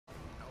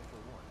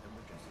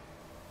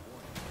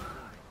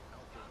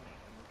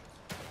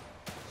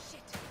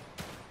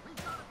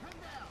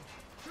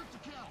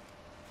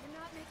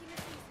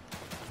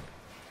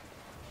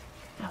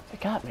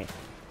got me.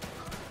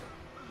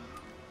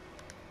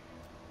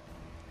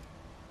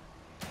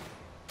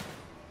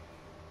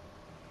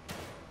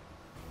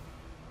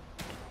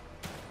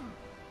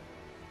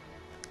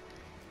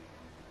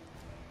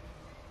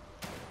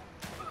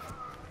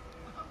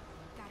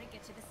 Gotta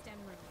get to the STEM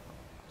room.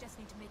 Just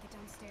need to make it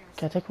downstairs.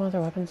 Can I take one of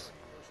their weapons?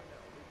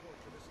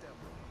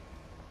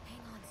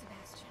 Hang on,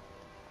 Sebastian.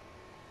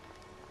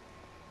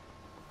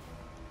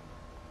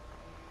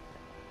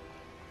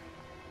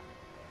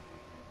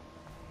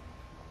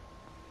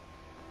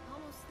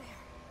 Almost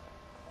there.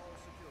 All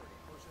security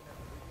personnel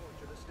report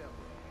to the STEM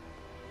room.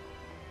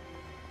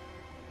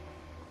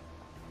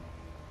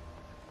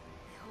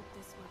 I hope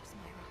this works,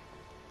 Myra.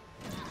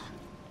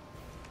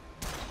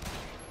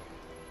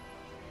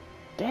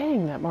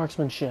 Dang, that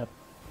marksmanship.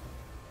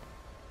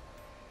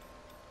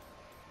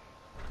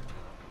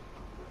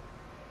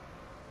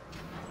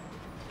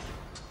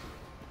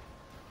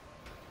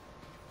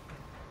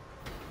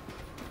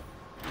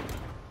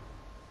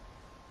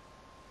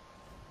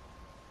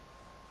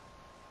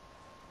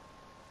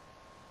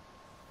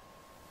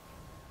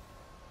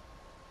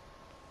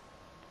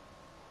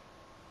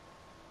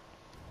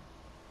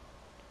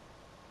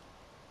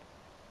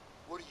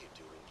 What are you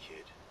doing,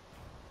 kid?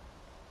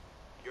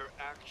 Your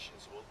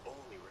actions will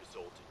only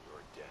result in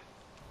your death.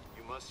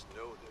 You must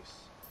know this.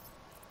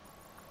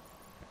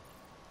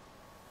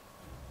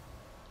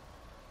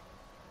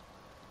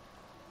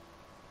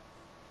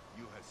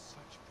 You had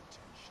such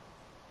potential.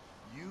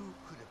 You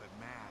could have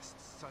amassed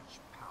such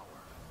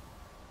power.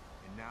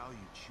 And now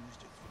you choose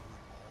to throw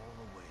it all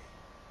away.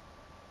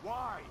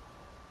 Why?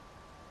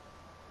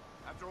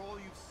 After all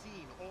you've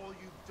seen, all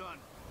you've done,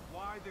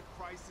 why the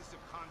crisis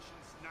of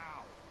conscience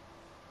now?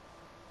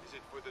 Is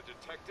it for the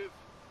detective?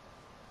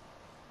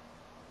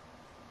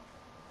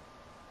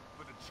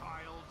 For the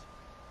child?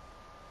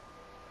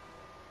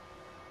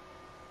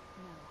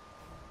 No.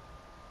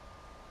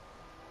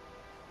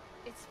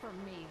 It's for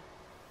me.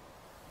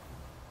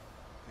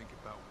 Think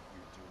about what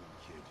you're doing,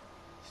 kid.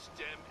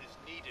 STEM is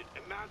needed.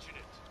 Imagine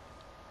it.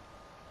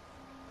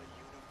 A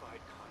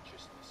unified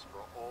consciousness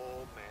for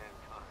all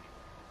mankind.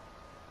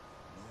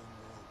 No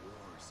more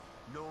wars.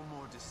 No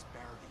more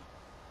disparity.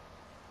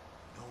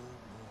 No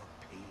more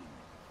pain.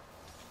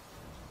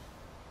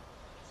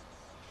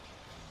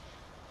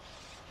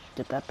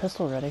 Get that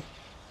pistol ready.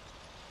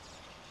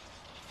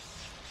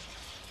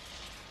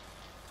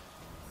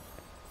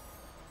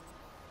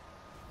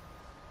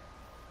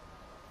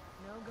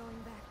 No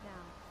going back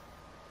now.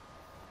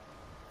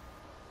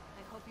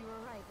 I hope you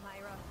were right,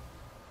 Myra.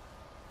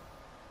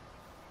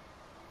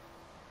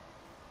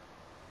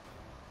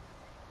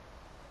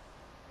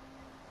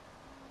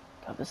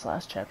 God, this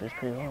last chapter is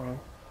pretty long.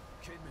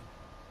 Kidman,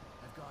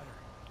 I've got her.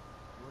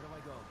 Where do I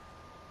go?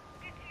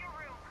 Get to your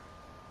room.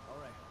 All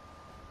right.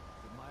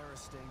 But Myra's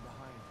staying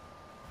behind.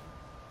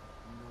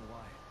 You know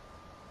why.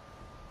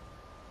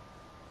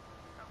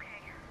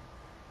 Okay.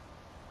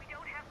 We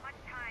don't have much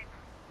time.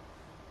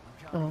 I'm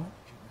counting Oh. on you,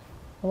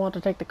 Kidman. I want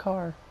to take the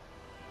car.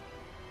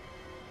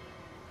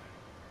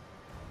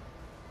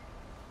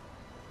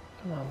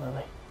 Come on,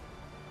 Lily.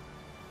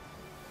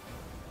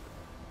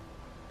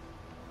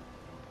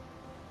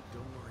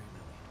 Don't worry,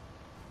 Lily.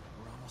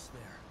 We're almost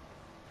there.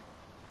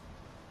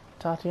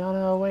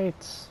 Tatiana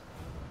awaits.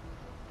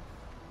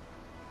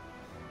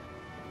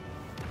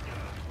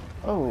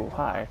 Oh,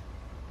 hi.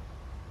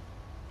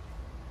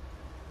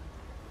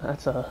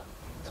 That's a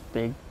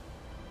big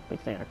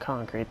thing of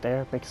concrete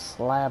there. Big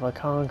slab of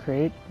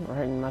concrete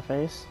right in my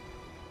face.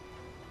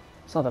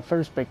 It's not the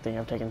first big thing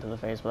I've taken to the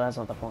face, but that's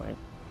not the point.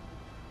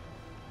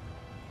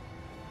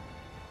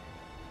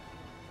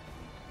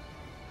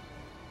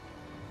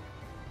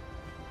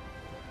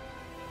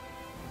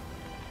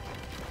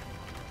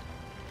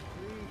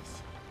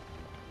 Please.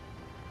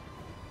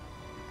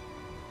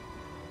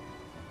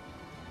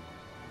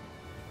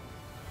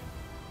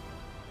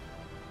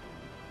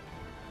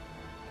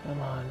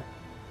 Come on.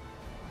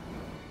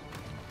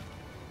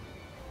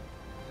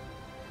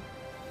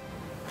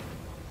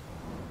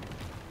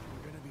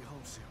 We're gonna be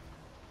home soon.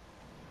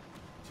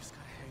 Just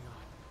gotta hang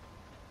on.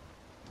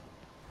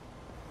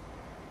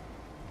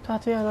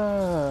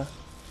 Tatiana!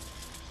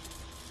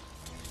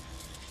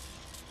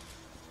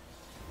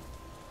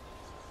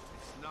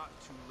 It's not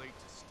too late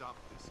to stop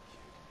this,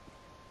 kid.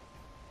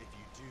 If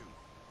you do,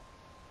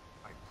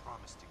 I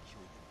promise to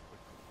kill you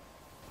quickly.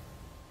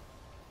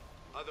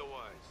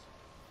 Otherwise,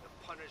 the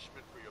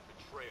punishment for your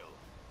betrayal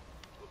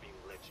will be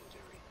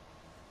legendary.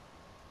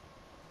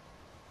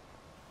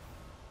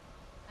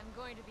 I'm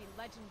going to be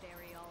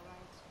legendary, all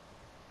right.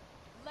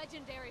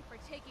 Legendary for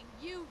taking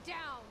you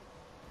down!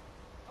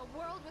 A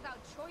world without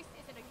choice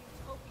isn't a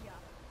utopia.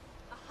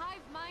 A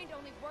hive mind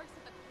only works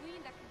with the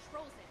queen that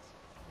controls it.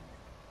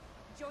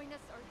 Join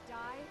us or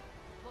die?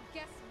 Well,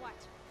 guess what?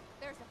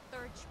 There's a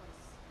third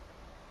choice.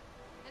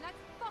 And that's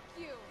fuck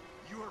you!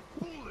 You are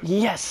foolish!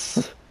 Yes!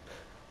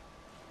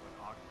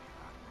 What ought to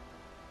happen?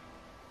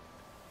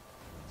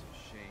 It's a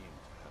shame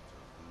to have to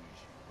lose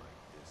you like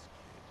this,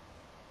 kid.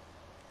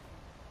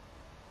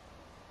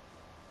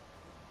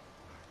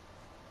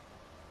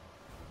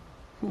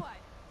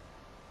 What?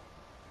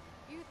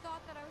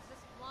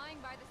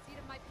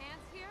 my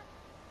pants here?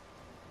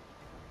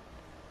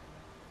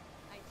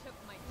 I took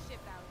my chip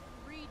out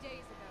 3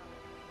 days ago.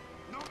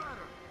 No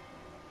matter.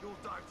 You'll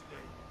die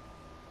today.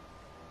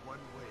 One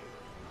way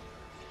or another.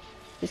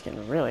 He's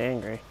getting really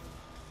angry.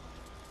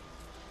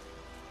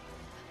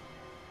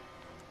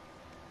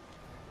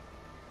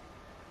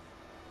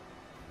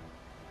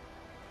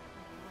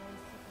 Come on,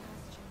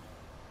 Sebastian.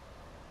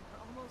 We're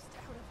almost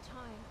out of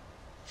time.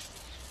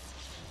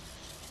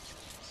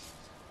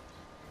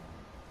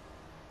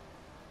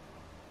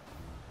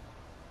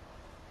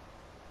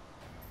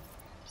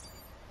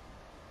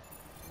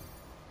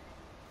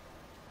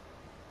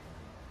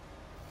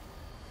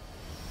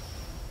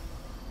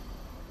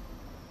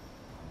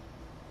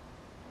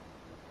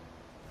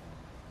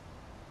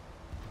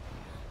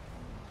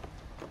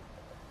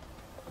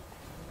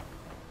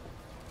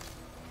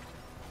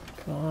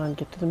 Come on,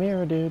 get to the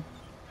mirror, dude.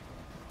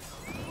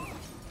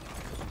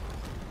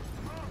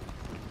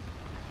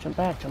 Jump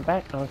back, jump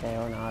back. Okay,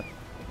 or not.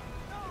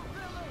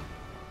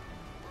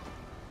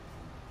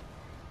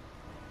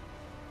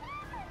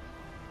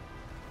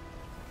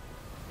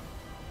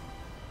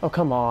 Oh,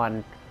 come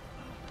on.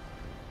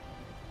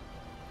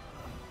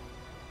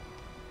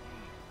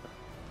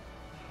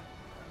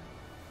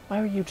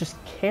 Why were you just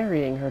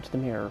carrying her to the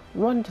mirror?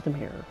 Run to the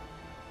mirror.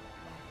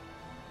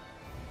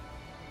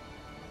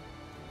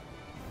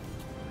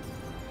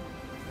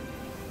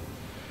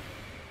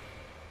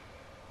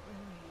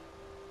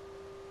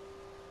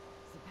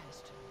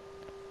 Sebastian.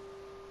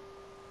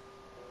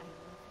 I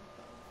love you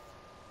both.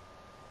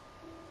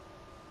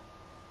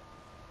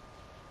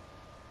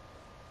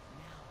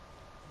 Now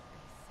you'll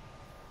be safe.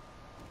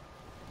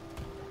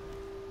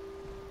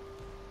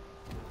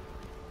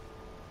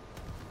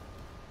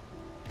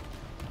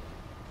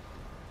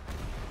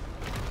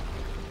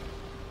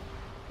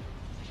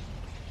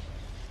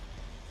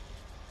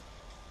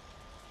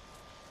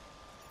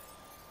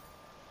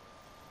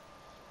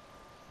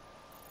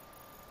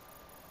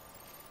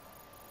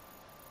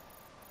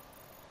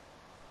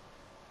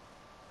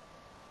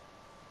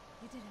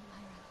 You did it,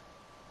 Myra.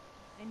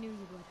 I knew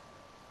you would.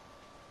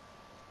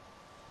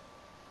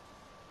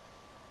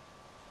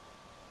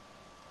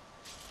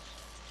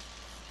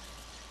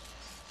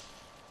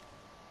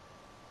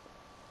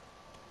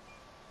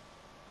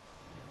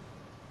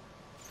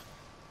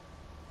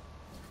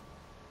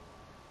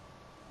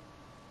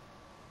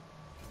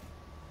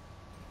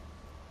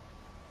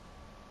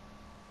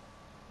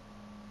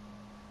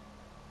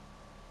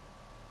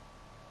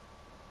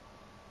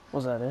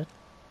 Was that it?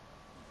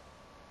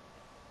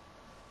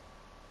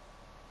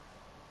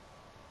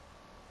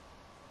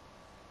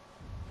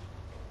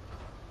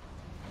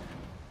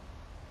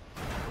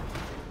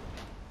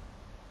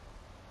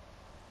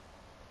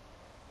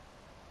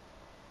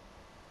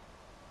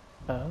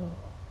 Oh.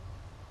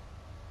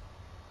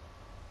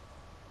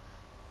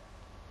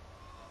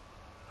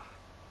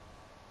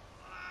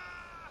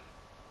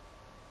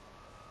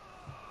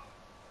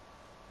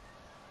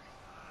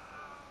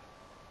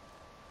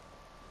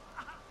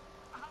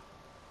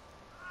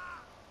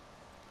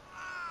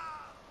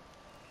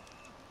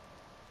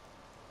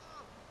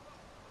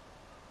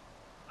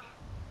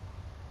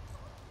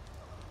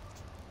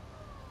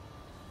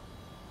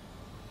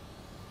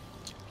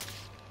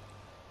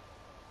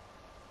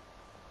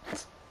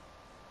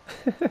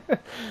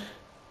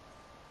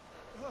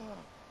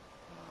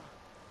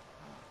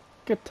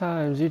 Good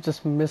times, you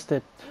just missed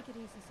it. Take it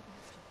easy,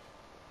 Sebastian.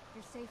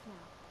 You're safe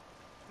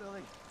now.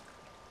 Lily.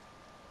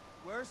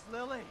 Where's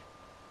Lily?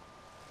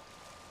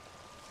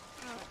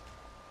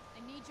 I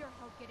need your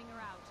help getting her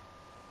out.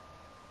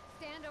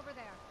 Stand over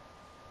there.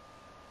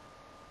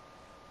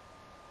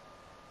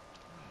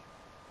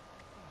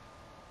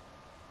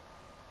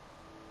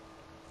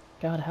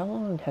 God, how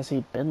long has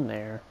he been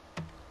there?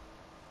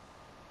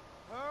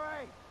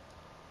 Hurry!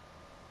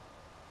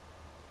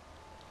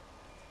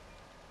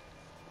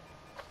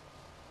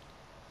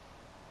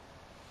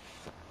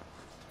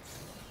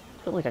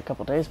 Feel like a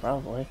couple days,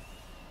 probably.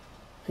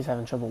 He's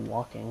having trouble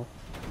walking.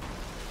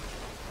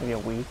 Maybe a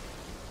week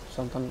or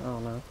something, I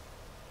don't know.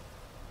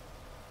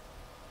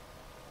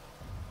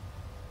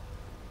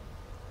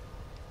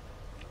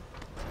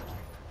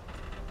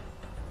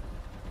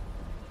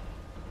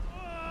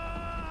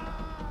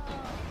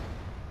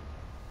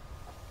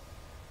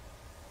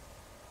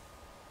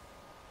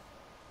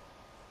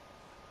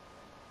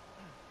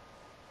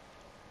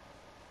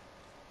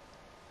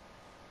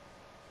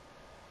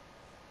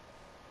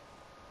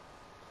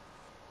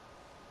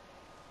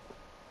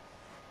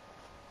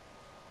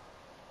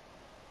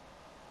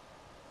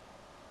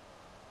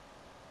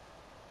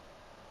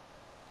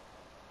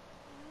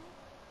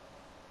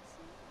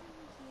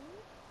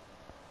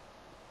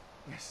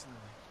 Yes,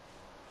 Lily.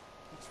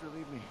 Please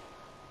relieve me.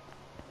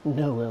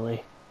 No,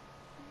 Lily.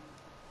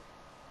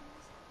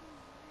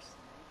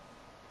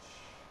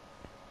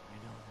 I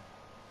know that.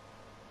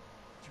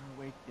 You're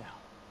awake now.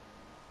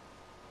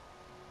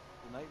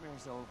 The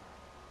nightmare's over.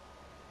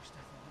 There's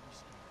nothing to be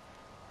scared of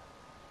anymore.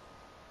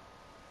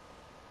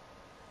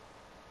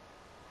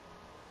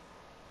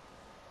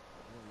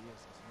 It really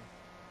is, isn't it?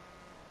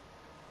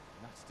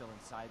 You're not still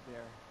inside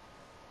there,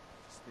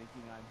 Just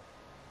thinking I'm...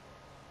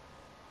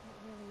 It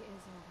really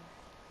is over.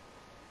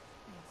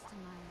 Thanks to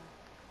Maya.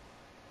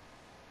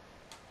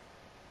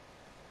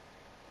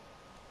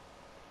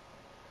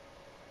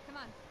 Come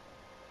on.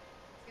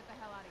 Let's get the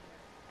hell out of here.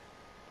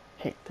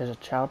 Hey, there's a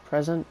child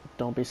present.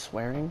 Don't be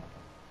swearing.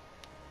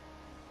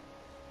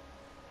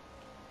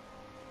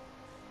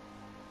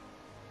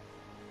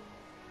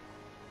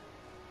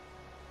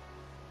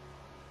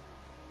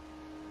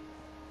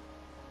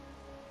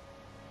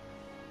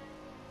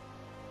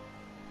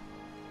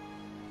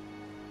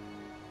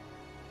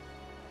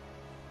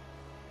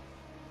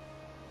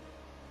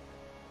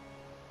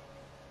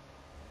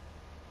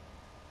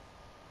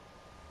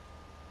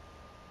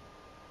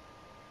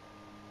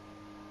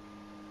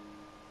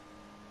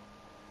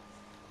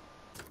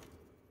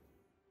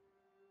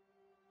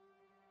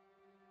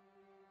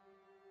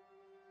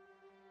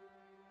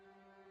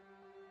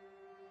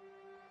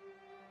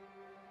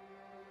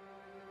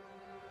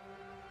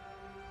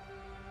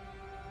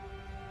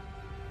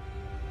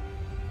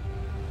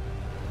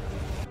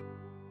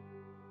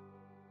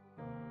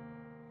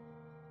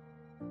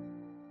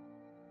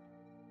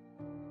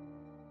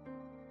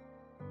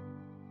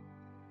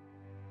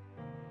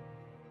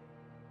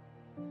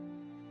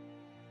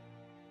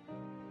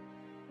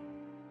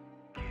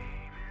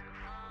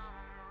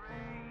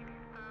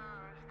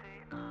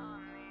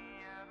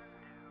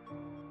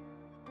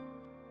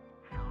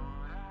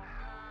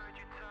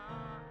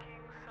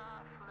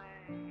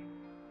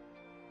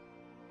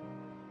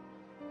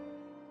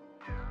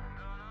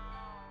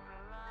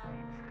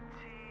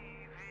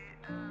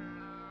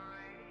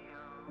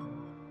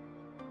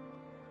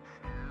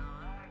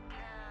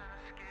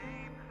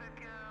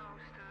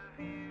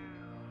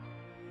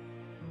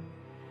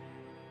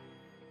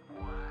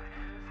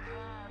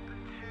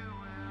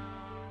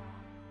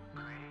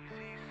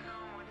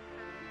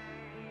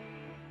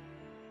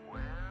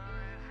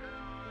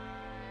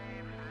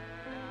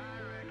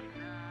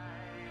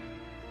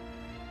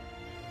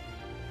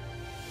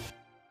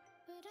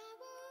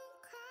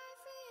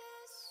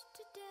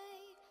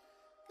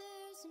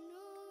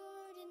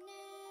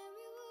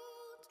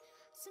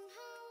 Somehow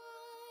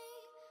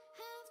I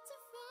have to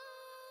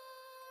find,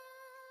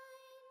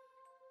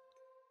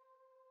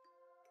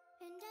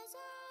 and as I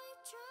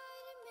try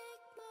to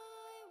make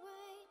my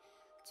way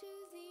to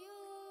the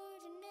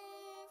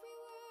ordinary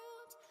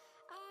world,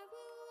 I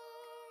will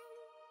learn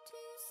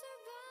to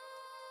survive.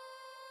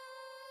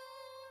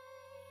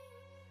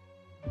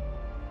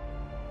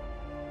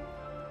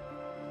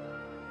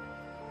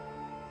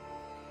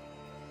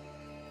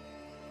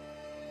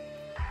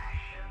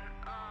 Action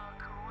or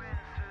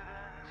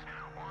coincidence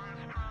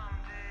once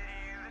prompted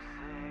you to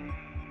say,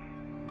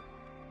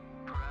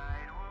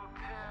 pride will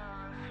tear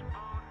us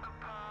both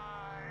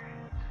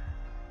apart.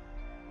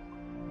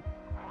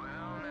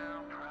 Well now,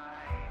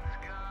 pride,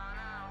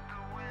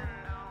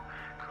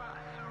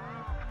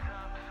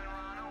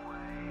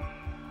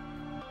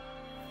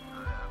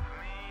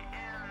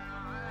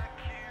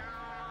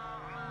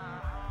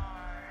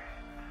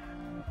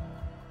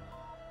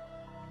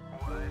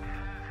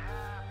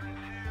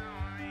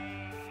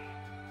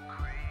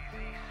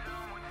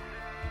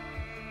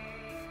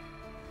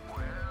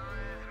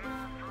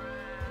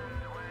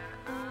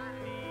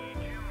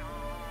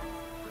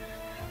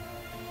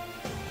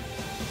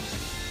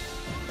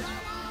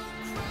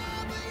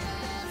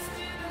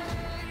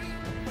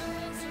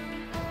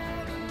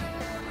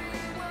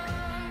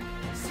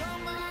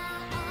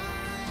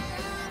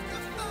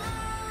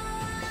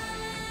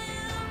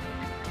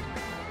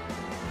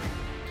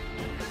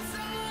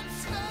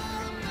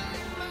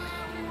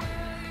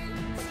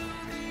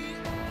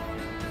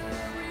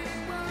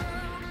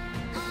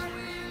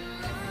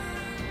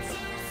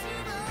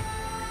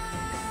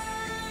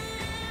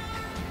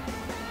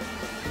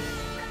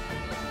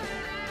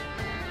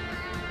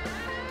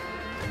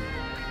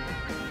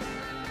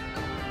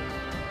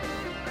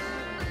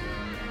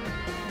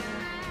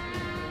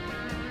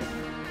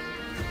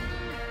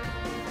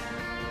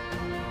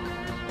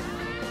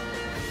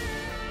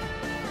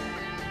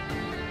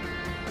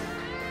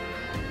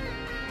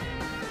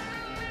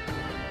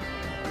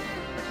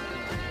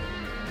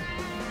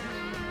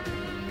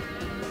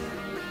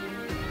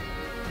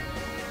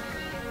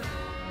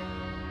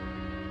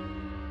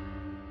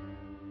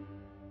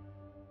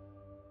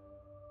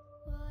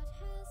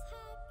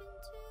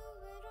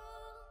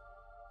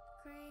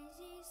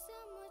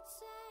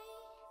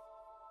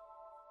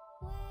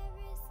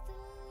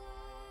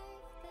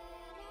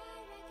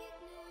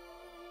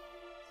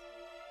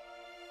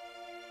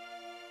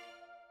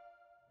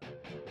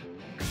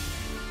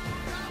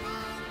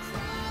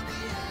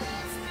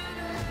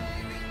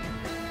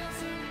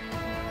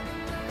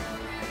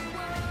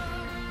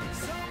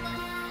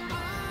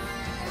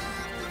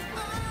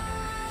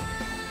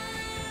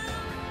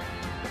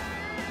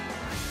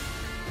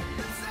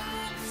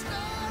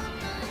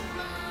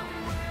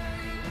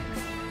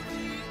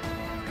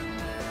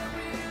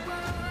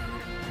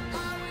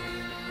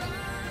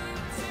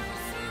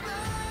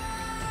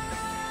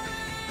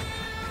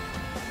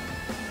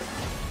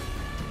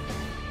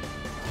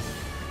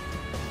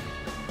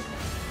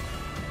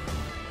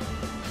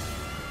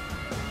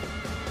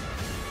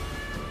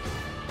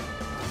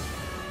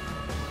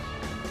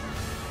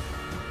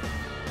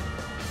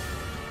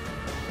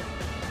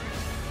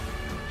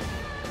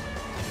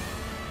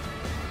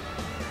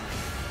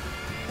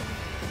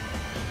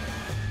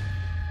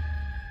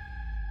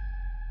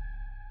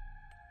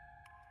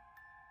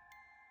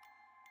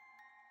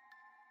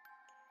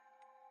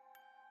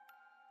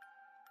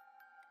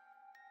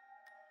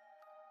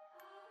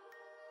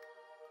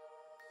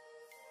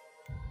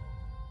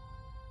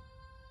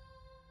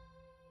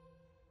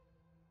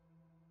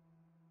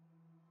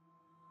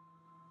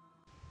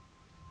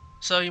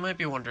 So you might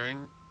be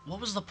wondering, what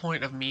was the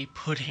point of me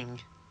putting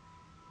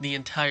the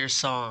entire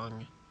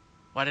song?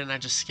 Why didn't I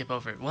just skip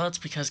over it? Well, it's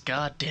because,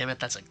 god damn it,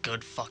 that's a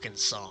good fucking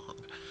song.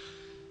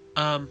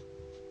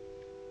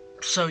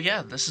 So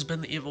yeah, this has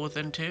been The Evil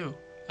Within 2.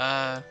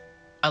 I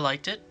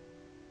liked it.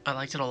 I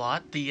liked it a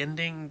lot. The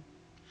ending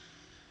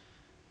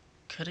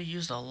could have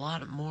used a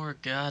lot more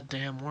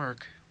goddamn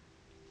work.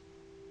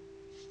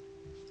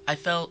 I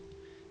felt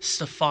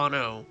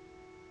Stefano,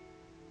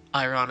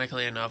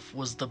 ironically enough,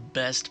 was the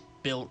best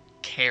built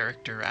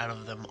character out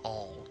of them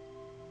all.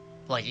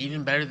 Like,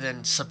 even better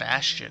than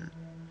Sebastian.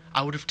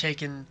 I would have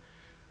taken,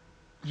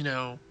 you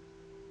know,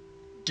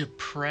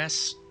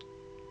 depressed,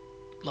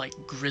 like,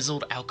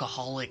 grizzled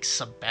alcoholic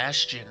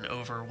Sebastian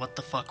over what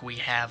the fuck we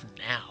have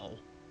now.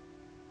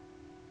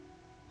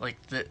 Like,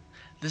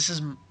 this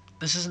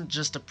isn't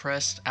just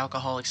depressed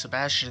alcoholic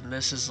Sebastian.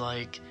 This is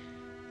like,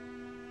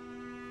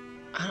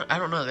 I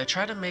don't know. They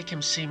try to make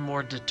him seem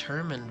more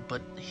determined,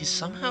 but he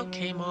somehow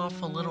came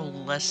off a little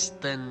less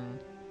than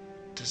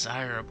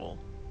desirable.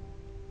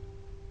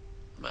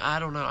 I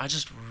don't know. I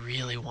just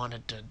really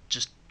wanted to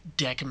just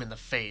deck him in the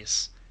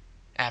face.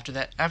 After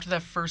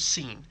that first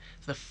scene.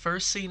 The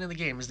first scene in the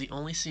game is the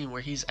only scene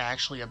where he's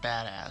actually a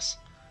badass.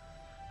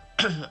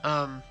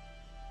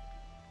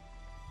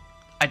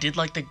 I did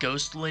like the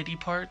ghost lady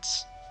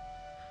parts,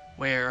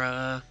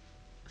 where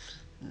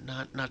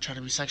not trying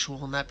to be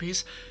sexual in that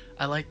piece.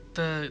 I like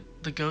the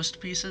ghost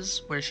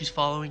pieces where she's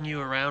following you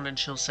around and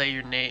she'll say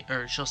your name,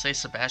 or she'll say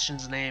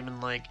Sebastian's name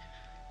and like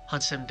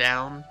hunts him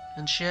down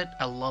and shit.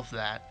 I love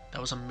that.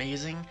 That was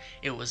amazing.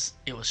 It was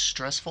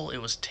stressful. It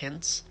was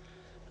tense.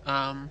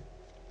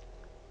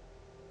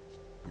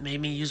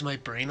 Made me use my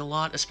brain a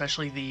lot,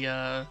 especially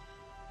the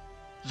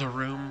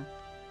room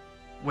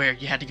where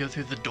you had to go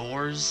through the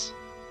doors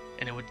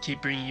and it would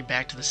keep bringing you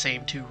back to the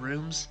same two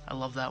rooms. I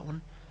love that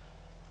one.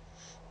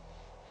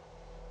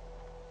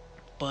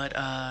 But,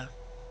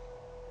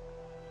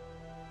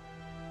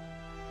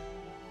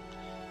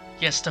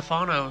 yeah,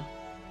 Stefano,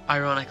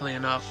 ironically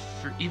enough,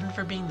 even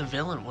for being the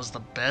villain, was the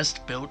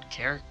best built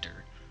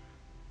character.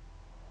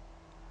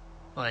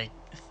 Like,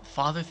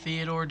 Father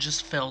Theodore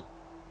just felt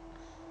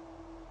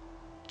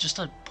just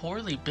a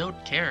poorly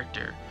built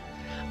character.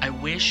 I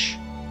wish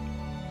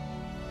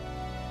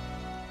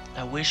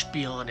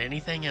beyond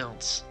anything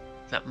else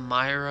that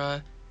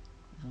Myra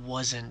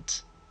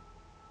wasn't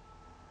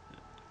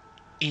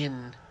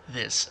in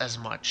this as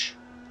much.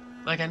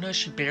 Like, I know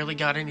she barely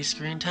got any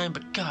screen time,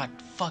 but god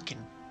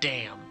fucking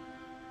damn.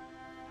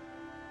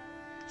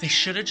 They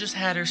should have just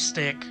had her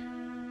stick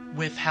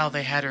with how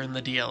they had her in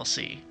the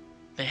DLC.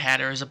 They had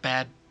her as a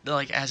bad,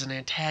 like, as an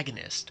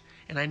antagonist.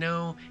 And I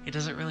know it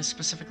doesn't really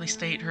specifically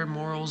state her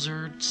morals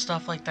or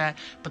stuff like that,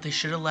 but they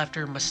should have left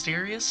her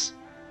mysterious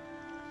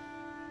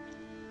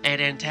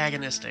and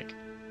antagonistic.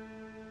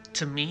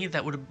 To me,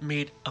 that would have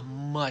made a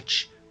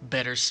much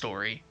better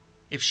story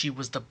if she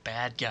was the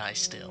bad guy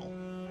still.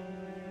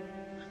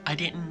 I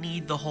didn't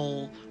need the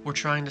whole we're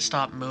trying to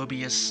stop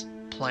Mobius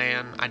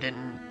plan. I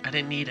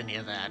didn't need any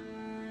of that.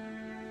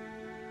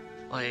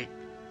 Like,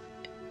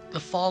 the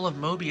fall of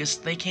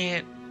Mobius, they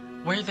can't,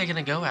 where are they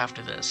gonna go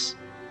after this?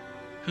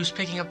 Who's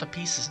picking up the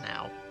pieces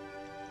now?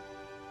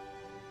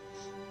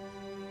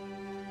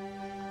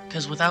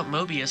 Because without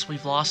Mobius,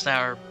 we've lost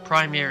our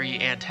primary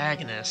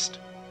antagonist.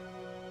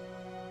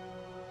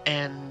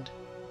 And,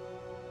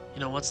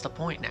 you know, what's the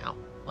point now?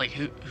 Like,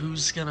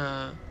 who's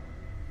gonna...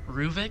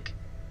 Ruvik?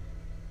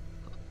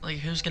 Like,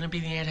 who's gonna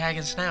be the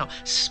antagonist now?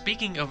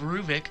 Speaking of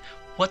Ruvik,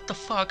 what the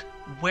fuck?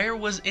 Where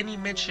was any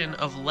mention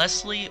of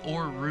Leslie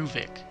or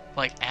Ruvik?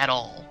 Like, at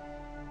all?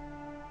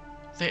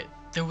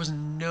 There was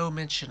no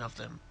mention of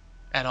them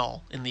at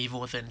all in The Evil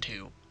Within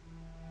 2.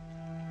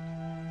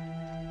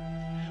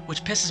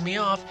 Which pisses me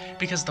off,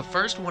 because the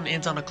first one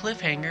ends on a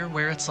cliffhanger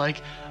where it's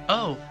like,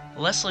 oh,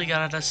 Leslie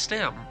got a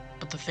stem.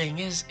 But the thing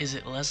is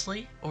it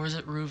Leslie? Or is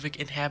it Ruvik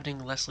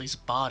inhabiting Leslie's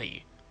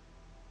body?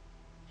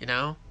 You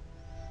know?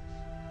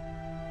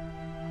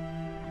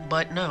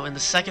 But no, in the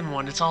second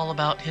one, it's all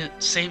about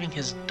saving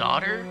his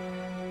daughter?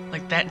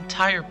 Like, that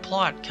entire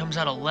plot comes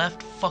out of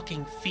left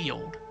fucking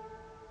field.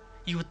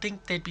 You would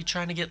think they'd be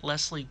trying to get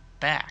Leslie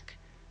back.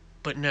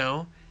 But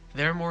no,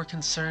 they're more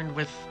concerned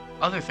with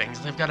other things.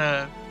 They've got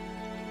a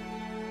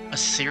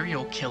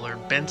serial killer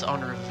bent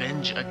on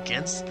revenge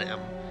against them.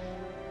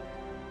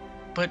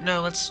 But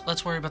no,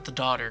 let's worry about the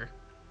daughter.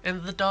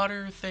 And the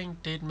daughter thing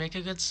did make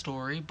a good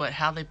story, but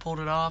how they pulled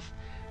it off,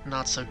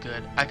 not so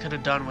good. I could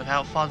have done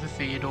without Father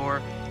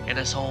Theodore and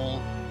his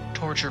whole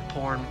torture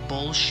porn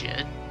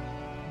bullshit.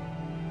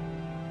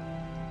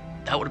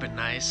 That would have been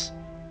nice.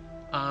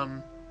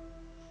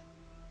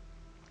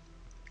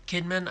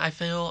 Kidman, I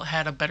feel,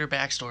 had a better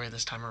backstory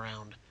this time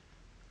around.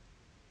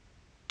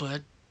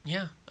 But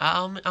yeah,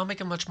 I'll make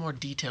a much more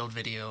detailed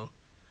video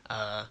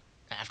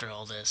after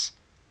all this.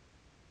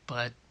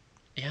 But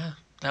yeah,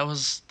 that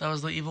was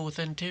The Evil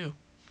Within 2.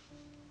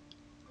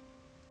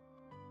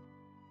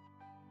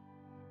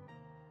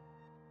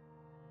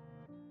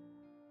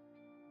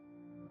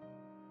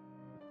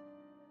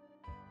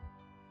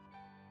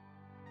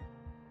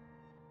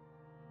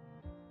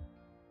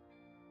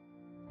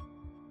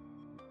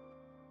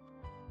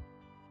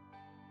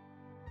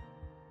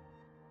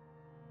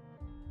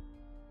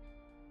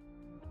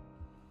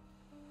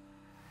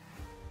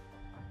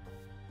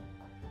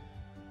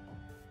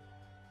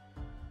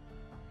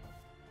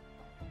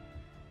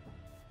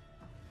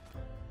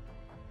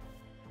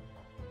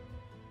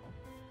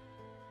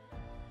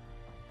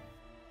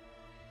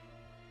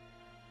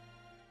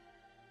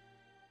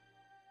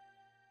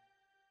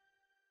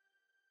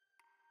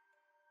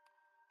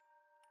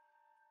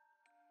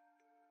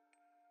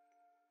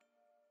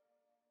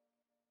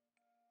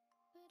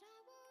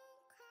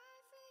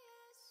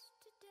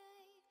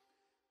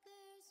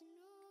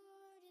 an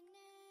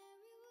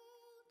ordinary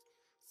world.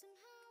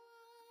 Somehow